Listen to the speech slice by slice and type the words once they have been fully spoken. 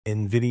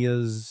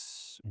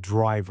NVIDIA's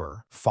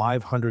Driver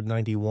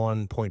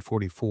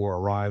 591.44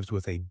 arrives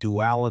with a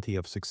duality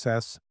of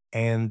success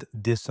and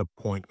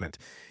disappointment.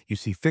 You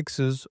see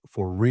fixes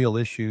for real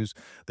issues.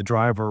 The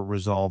driver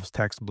resolves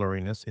text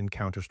blurriness in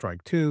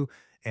Counter-Strike 2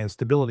 and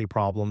stability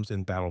problems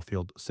in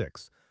Battlefield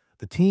 6.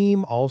 The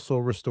team also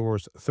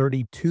restores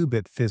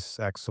 32-bit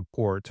PhysX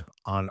support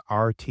on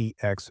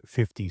RTX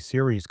 50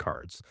 series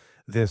cards.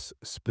 This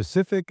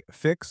specific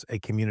fix, a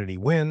community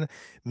win,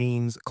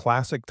 means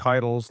classic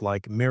titles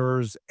like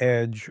Mirror's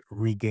Edge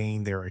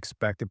regain their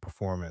expected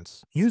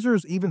performance.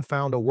 Users even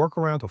found a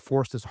workaround to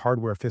force this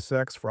hardware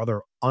PhysX for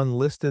other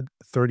unlisted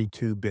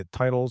 32-bit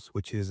titles,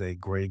 which is a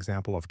great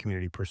example of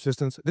community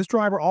persistence. This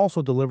driver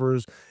also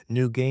delivers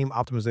new game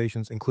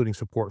optimizations, including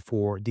support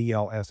for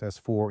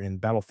DLSS4 in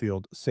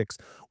Battlefield 6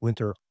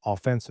 Winter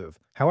Offensive.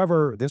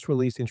 However, this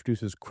release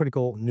introduces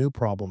critical new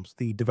problems.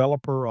 The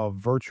developer of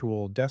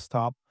Virtual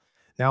Desktop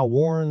now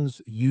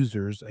warns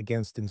users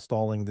against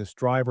installing this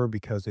driver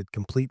because it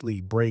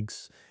completely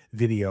breaks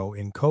video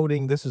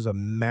encoding. This is a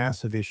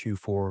massive issue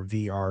for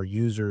VR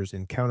users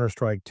in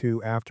Counter-Strike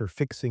 2. After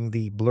fixing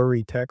the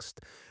blurry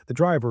text, the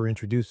driver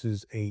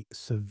introduces a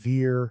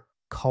severe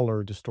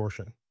color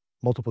distortion.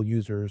 Multiple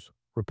users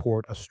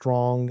report a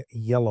strong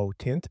yellow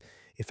tint,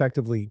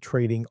 effectively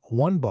trading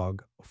one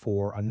bug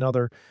for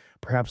another.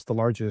 Perhaps the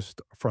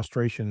largest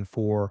frustration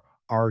for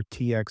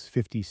RTX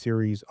 50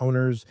 series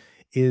owners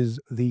is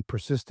the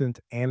persistent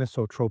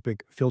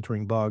anisotropic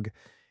filtering bug.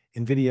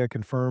 NVIDIA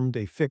confirmed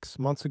a fix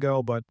months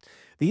ago, but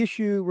the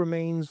issue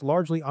remains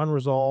largely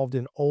unresolved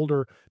in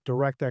older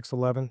DirectX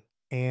 11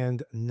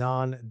 and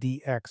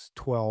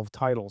non-DX12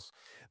 titles.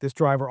 This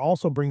driver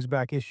also brings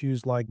back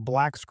issues like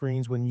black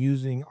screens when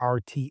using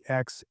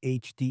RTX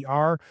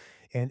HDR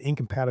and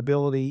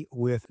incompatibility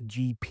with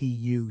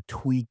GPU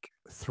Tweak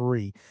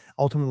 3.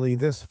 Ultimately,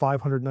 this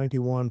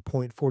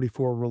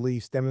 591.44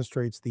 release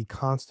demonstrates the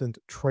constant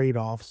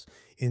trade-offs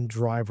in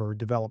driver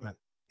development.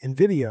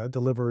 NVIDIA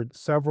delivered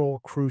several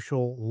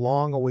crucial,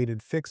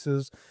 long-awaited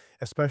fixes,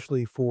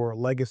 especially for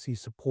legacy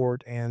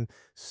support and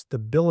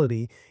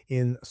stability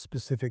in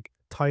specific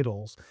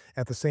titles.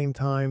 At the same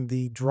time,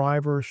 the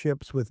driver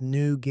ships with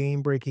new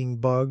game-breaking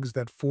bugs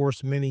that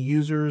force many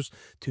users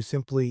to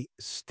simply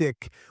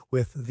stick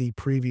with the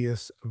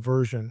previous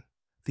version.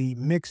 The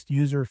mixed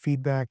user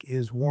feedback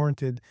is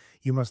warranted.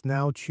 You must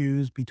now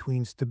choose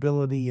between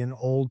stability in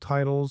old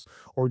titles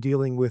or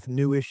dealing with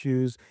new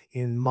issues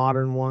in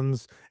modern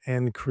ones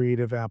and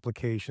creative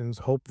applications.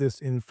 Hope this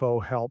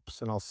info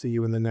helps, and I'll see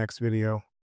you in the next video.